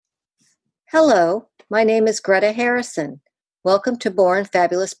Hello, my name is Greta Harrison. Welcome to Born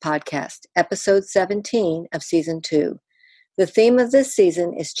Fabulous Podcast, episode 17 of season 2. The theme of this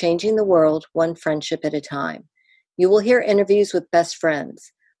season is changing the world one friendship at a time. You will hear interviews with best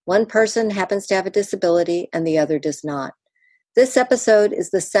friends. One person happens to have a disability and the other does not. This episode is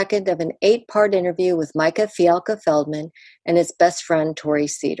the second of an 8-part interview with Micah Fialka-Feldman and his best friend, Tori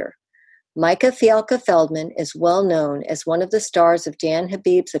Cedar. Micah Fialka-Feldman is well known as one of the stars of Dan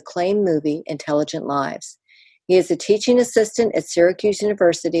Habib's acclaimed movie, Intelligent Lives. He is a teaching assistant at Syracuse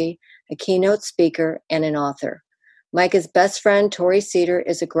University, a keynote speaker, and an author. Micah's best friend, Tori Cedar,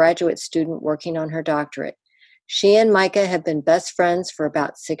 is a graduate student working on her doctorate. She and Micah have been best friends for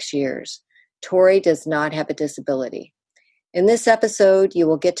about 6 years. Tori does not have a disability. In this episode, you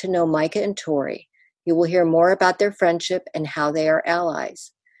will get to know Micah and Tori. You will hear more about their friendship and how they are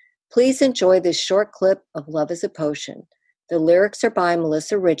allies. Please enjoy this short clip of Love is a Potion. The lyrics are by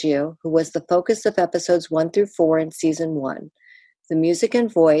Melissa Riggio, who was the focus of episodes 1 through 4 in season 1. The music and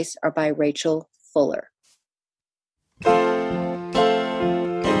voice are by Rachel Fuller.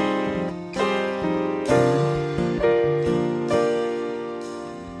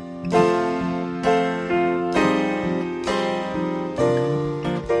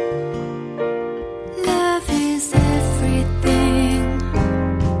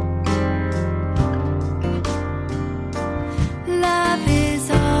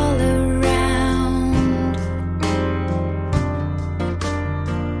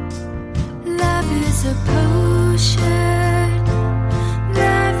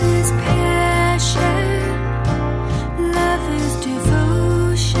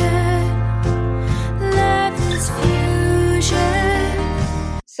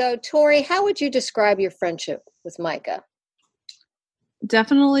 So, Tori, how would you describe your friendship with Micah?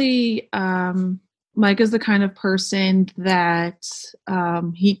 Definitely, Micah's the kind of person that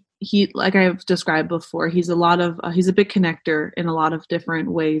he like I've described before. He's a big connector in a lot of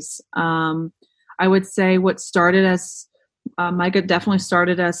different ways. I would say what started as Micah definitely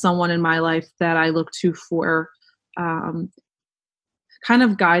started as someone in my life that I look to for kind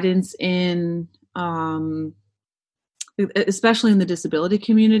of guidance in. Especially in the disability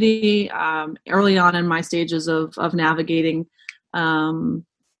community, early on in my stages of navigating, kind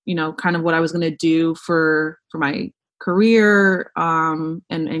of what I was going to do for my career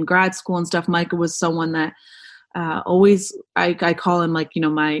and grad school and stuff. Micah was someone that always I call him like,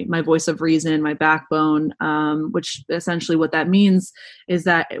 my voice of reason, my backbone, which essentially what that means is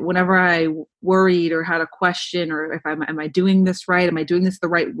that whenever I worried or had a question or if am I doing this right? Am I doing this the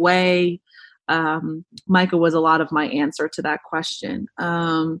right way? Micah was a lot of my answer to that question.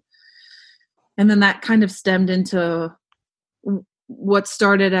 And then that kind of stemmed into what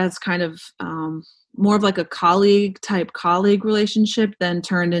started as kind of more of like a colleague relationship, then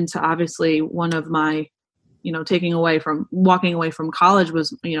turned into obviously one of my, walking away from college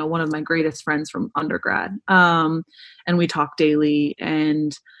was, one of my greatest friends from undergrad. And we talk daily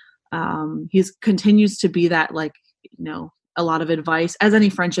and he's continues to be that like, a lot of advice, as any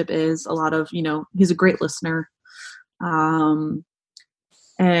friendship is, a lot of, he's a great listener. And,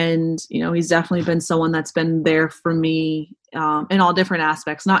 he's definitely been someone that's been there for me in all different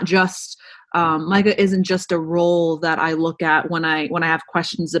aspects, not just, Micah isn't just a role that I look at when I have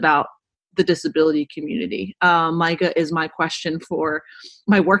questions about the disability community. Micah is my question for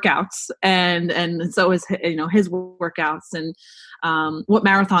my workouts and so is, his workouts and what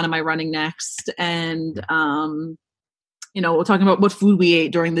marathon am I running next? And, we're talking about what food we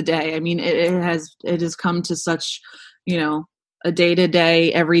ate during the day. I mean, it has come to such, a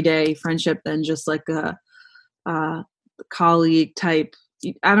day-to-day, everyday friendship than just like a colleague type.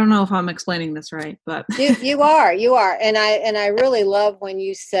 I don't know if I'm explaining this right, but you are. And I really love when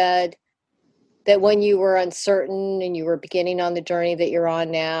you said that when you were uncertain and you were beginning on the journey that you're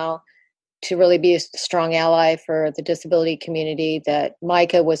on now to really be a strong ally for the disability community, that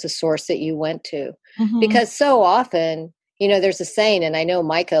Micah was a source that you went to. Mm-hmm. Because so often, there's a saying, and I know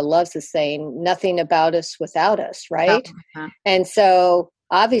Micah loves the saying, nothing about us without us, right? Uh-huh. And so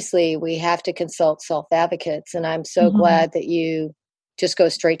obviously we have to consult self-advocates, and I'm so glad that you just go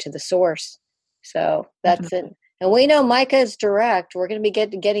straight to the source. So that's it. And we know Micah is direct. We're going to be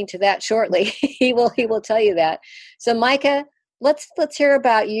getting to that shortly. He will tell you that. So Micah, let's hear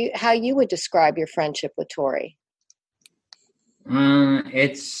about you, how you would describe your friendship with Tori.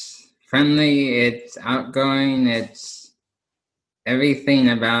 It's friendly, it's outgoing, it's everything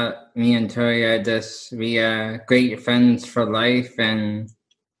about me and Tori we are great friends for life, and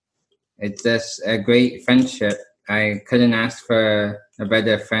it's just a great friendship. I couldn't ask for a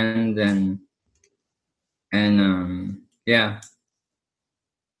better friend, and yeah.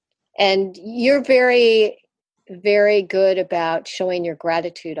 And you're very, very good about showing your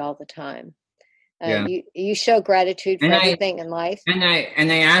gratitude all the time. Yeah. You show gratitude for everything in life. And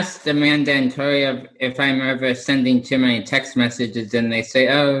I asked Amanda and Tori if I'm ever sending too many text messages, and they say,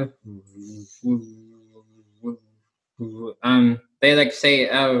 "Oh, they like say,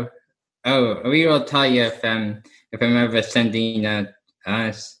 oh, we will tell you if I'm ever sending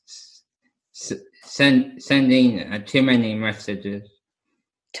sending too many messages."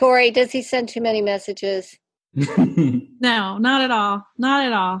 Tori, does he send too many messages? No, not at all. Not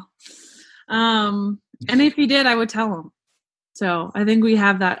at all. And if he did, I would tell him. So I think we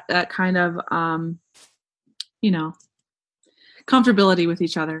have that kind of, comfortability with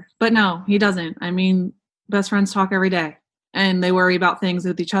each other. But no, he doesn't. I mean, best friends talk every day, and they worry about things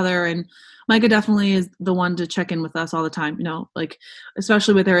with each other. And Micah definitely is the one to check in with us all the time, like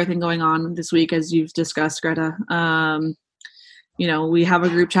especially with everything going on this week, as you've discussed, Greta. We have a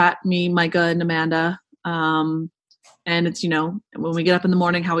group chat, me, Micah, and Amanda. And it's, when we get up in the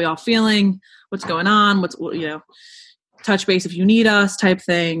morning, how we all feeling, what's going on, touch base if you need us type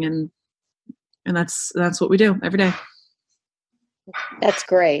thing. And that's what we do every day. That's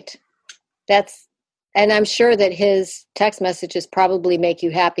great. And I'm sure that his text messages probably make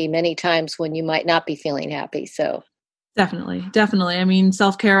you happy many times when you might not be feeling happy. So definitely. I mean,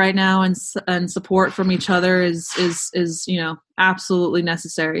 self-care right now and support from each other is absolutely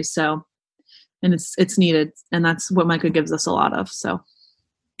necessary. So, and it's needed, and that's what Micah gives us a lot of. So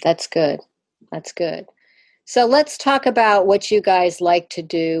that's good. So let's talk about what you guys like to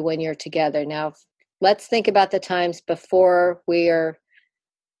do when you're together. Now, let's think about the times before we are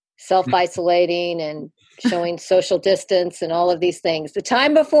self-isolating and showing social distance and all of these things. The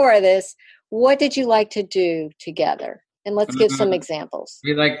time before this, what did you like to do together? And let's give some examples.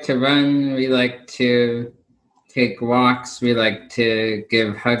 We like to run. We like to take walks. We like to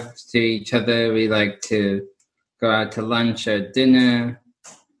give hugs to each other. We like to go out to lunch or dinner.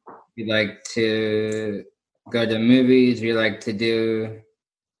 We like to go to movies. We like to do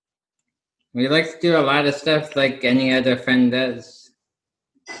a lot of stuff like any other friend does.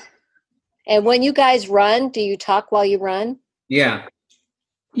 And when you guys run, do you talk while you run? Yeah.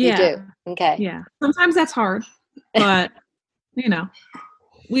 You do? Okay. Yeah. Sometimes that's hard, but,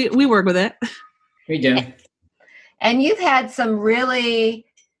 we work with it. We do. And you've had some really,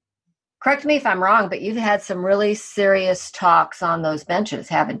 correct me if I'm wrong, but you've had some really serious talks on those benches,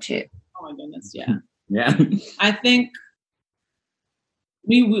 haven't you? Oh my goodness, yeah. Yeah. I think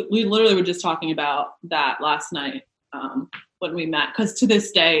we literally were just talking about that last night when we met, because to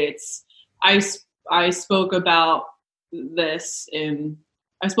this day I spoke about this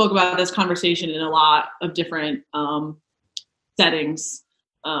conversation in a lot of different settings.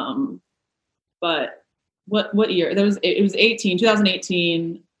 But what year? It was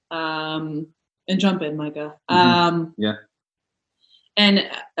 2018. And jump in, Micah. Yeah. And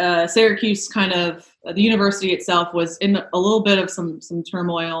Syracuse, kind of the university itself, was in a little bit of some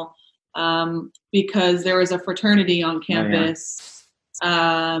turmoil because there was a fraternity on campus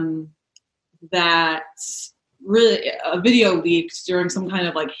that really a video leaked during some kind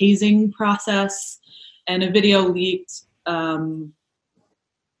of like hazing process, and a video leaked.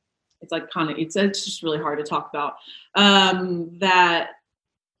 It's just really hard to talk about. That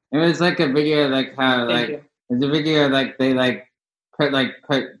it was like a video, like how it's a video like they like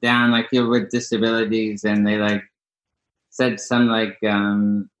put down like people with disabilities, and they like said some like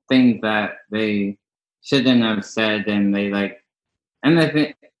things that they shouldn't have said, and they like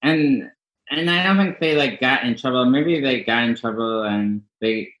and I don't think they like got in trouble. Maybe they got in trouble, and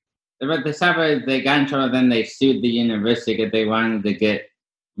they got in trouble. Then they sued the university because they wanted to get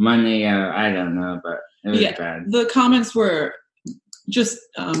money, or I don't know, but it was bad. The comments were just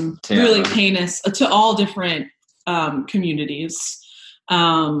really heinous to all different communities.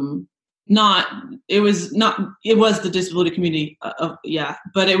 It was the disability community,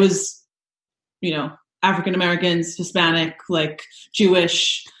 but it was, African Americans, Hispanic, like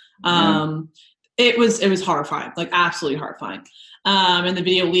Jewish. It was horrifying, like absolutely horrifying. And the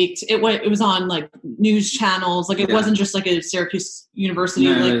video leaked. It was on like news channels. Like it wasn't just like a Syracuse University.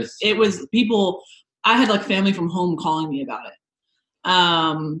 No, it was people. I had like family from home calling me about it.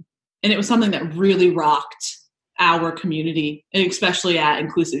 And it was something that really rocked our community, and especially at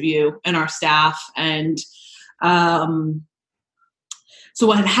Inclusive U and our staff. And so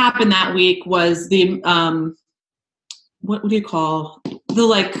what had happened that week was the what do you call the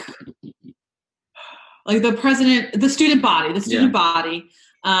like the president, the student body,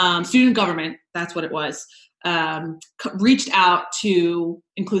 student government, that's what it was, reached out to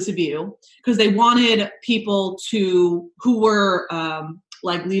Inclusive U because they wanted people who were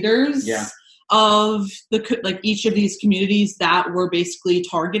like leaders Yeah. of each of these communities that were basically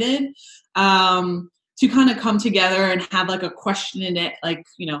targeted, to kind of come together and have like a question in it, like,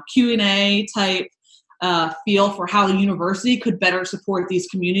 Q&A type feel for how the university could better support these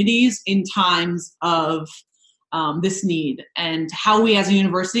communities in times of this need, and how we as a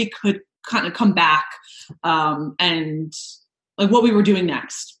university could kind of come back and like what we were doing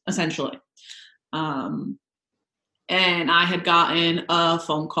next, essentially. And I had gotten a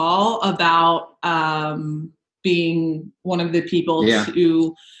phone call about being one of the people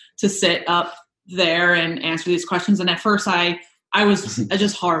to sit up there and answer these questions. And at first I was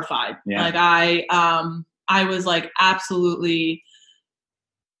just horrified. Yeah. Like I was like, absolutely,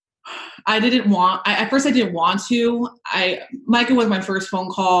 at first I didn't want to. Micah was my first phone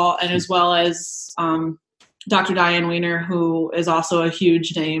call, and as well as Dr. Diane Weiner, who is also a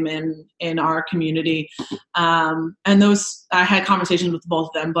huge name in our community. And I had conversations with both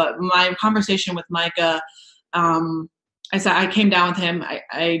of them, but my conversation with Micah, I came down with him.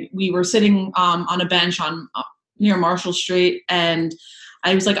 We were sitting on a bench near Marshall Street, and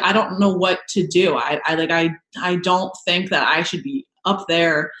I was like, I don't know what to do. I don't think that I should be up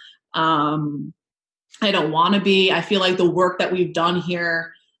there. I don't want to be. I feel like the work that we've done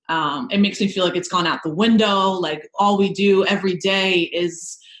here, it makes me feel like it's gone out the window. Like all we do every day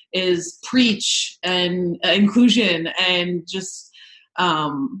is preach and inclusion, and just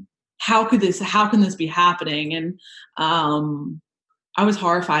how can this be happening? And I was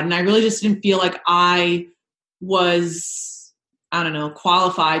horrified, and I really just didn't feel like I was, I don't know,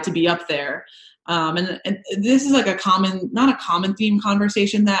 qualified to be up there. And this is like not a common theme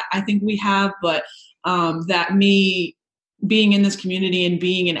conversation that I think we have, but that me being in this community and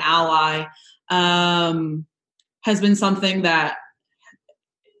being an ally has been something that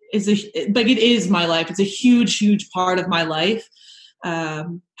it is my life. It's a huge, huge part of my life.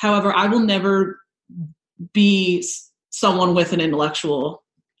 However, I will never be someone with an intellectual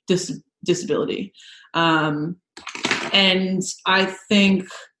disability. And I think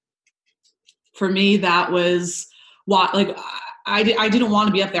for me, that was what, like, I didn't want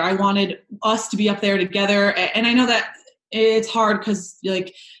to be up there. I wanted us to be up there together. And I know that it's hard because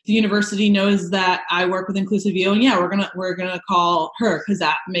like the university knows that I work with Inclusive U, and we're gonna call her because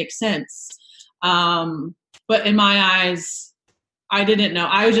that makes sense. But in my eyes, I didn't know.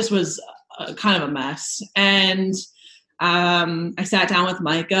 I just was kind of a mess. And I sat down with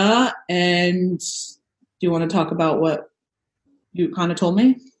Micah, and do you want to talk about what you kind of told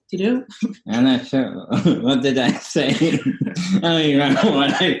me to do? I'm not sure. What did I say? I don't even remember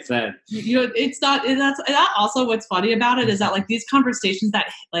what I said. It's not. That's also what's funny about it is that like these conversations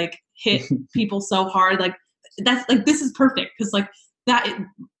that like hit people so hard, like that's like this is perfect because like that.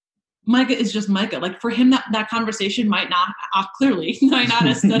 Micah is just Micah. Like for him, that conversation might not have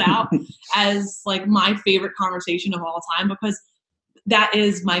stood out as like my favorite conversation of all time because that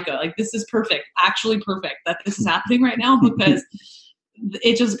is Micah. Like this is perfect, actually perfect that this is happening right now because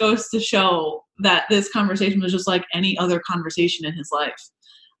it just goes to show that this conversation was just like any other conversation in his life.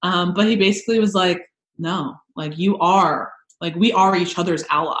 But he basically was like, no, like we are each other's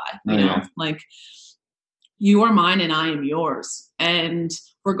ally, you know, like you are mine and I am yours. And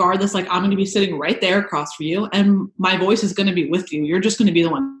regardless, like I'm going to be sitting right there across from you and my voice is going to be with you. You're just going to be the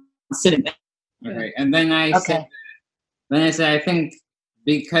one sitting there. Okay. And then I said, I think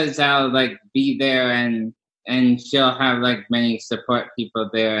because I'll like be there and she'll have like many support people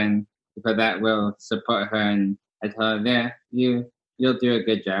there and people that will support her. And I told her, you'll do a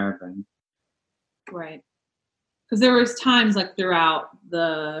good job. And right. Because there was times like throughout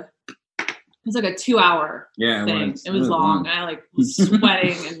it was like a 2-hour thing. It was long. I like was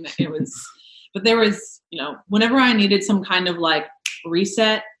sweating and but there was, you know, whenever I needed some kind of like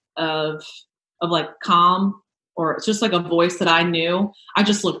reset of like calm or it's just like a voice that I knew, I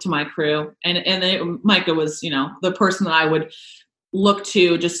just looked to my crew and Micah was, you know, the person that I would look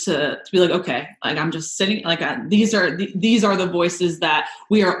to just to be like, okay, like I'm just sitting like these are the voices that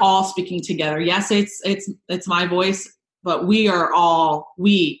we are all speaking together. Yes, it's my voice, but we are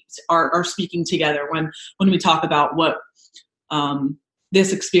speaking together when we talk about what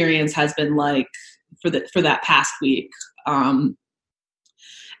this experience has been like for that past week. And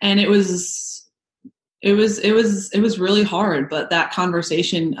it was really hard, but that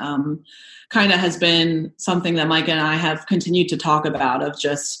conversation kind of has been something that Mike and I have continued to talk about of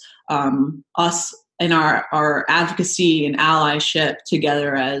just us and our advocacy and allyship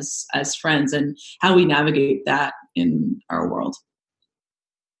together as friends and how we navigate that in our world.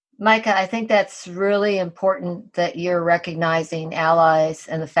 Micah, I think that's really important that you're recognizing allies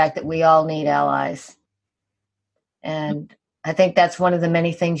and the fact that we all need allies. And I think that's one of the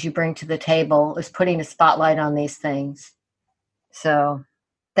many things you bring to the table is putting a spotlight on these things. So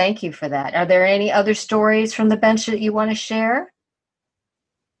thank you for that. Are there any other stories from the bench that you want to share?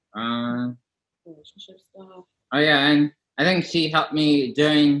 Relationship stuff. Oh yeah, and I think she helped me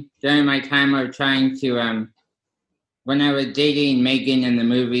during my time of trying to when I was dating Megan in the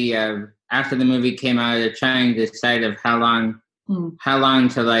movie. After the movie came out, of trying to decide of how long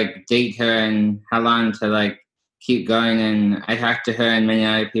to like date her and how long to like keep going. And I talked to her and many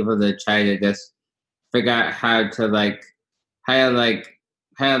other people to try to just figure out how to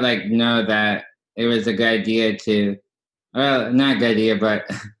know that it was a good idea to, well, not a good idea, but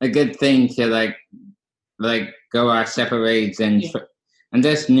a good thing to like go our separate ways, and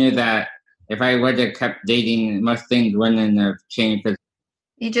just knew that if I would have kept dating, most things wouldn't have changed.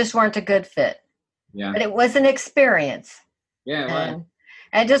 You just weren't a good fit. Yeah. But it was an experience. Yeah, it was.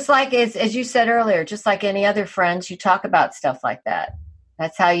 And just like, as you said earlier, just like any other friends, you talk about stuff like that.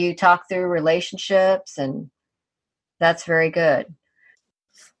 That's how you talk through relationships, and that's very good.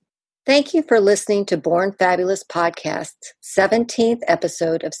 Thank you for listening to Born Fabulous Podcast's 17th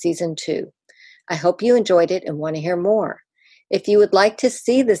episode of Season 2. I hope you enjoyed it and want to hear more. If you would like to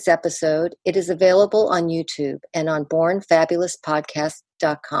see this episode, it is available on YouTube and on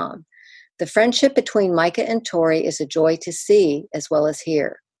bornfabulouspodcast.com. The friendship between Micah and Tori is a joy to see as well as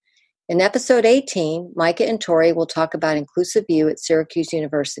hear. In episode 18, Micah and Tori will talk about Inclusive U at Syracuse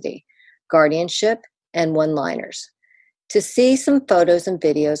University, guardianship, and one-liners. To see some photos and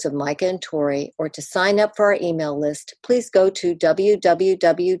videos of Micah and Tori, or to sign up for our email list, please go to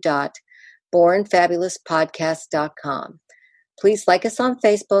www.bornfabulouspodcast.com. Please like us on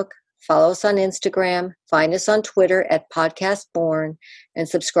Facebook, follow us on Instagram, find us on Twitter at PodcastBorn, and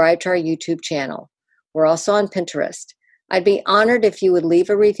subscribe to our YouTube channel. We're also on Pinterest. I'd be honored if you would leave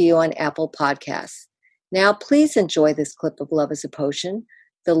a review on Apple Podcasts. Now, please enjoy this clip of Love is a Potion.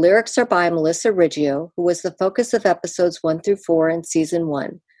 The lyrics are by Melissa Riggio, who was the focus of episodes 1 through 4 in Season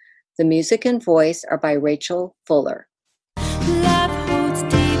 1. The music and voice are by Rachel Fuller.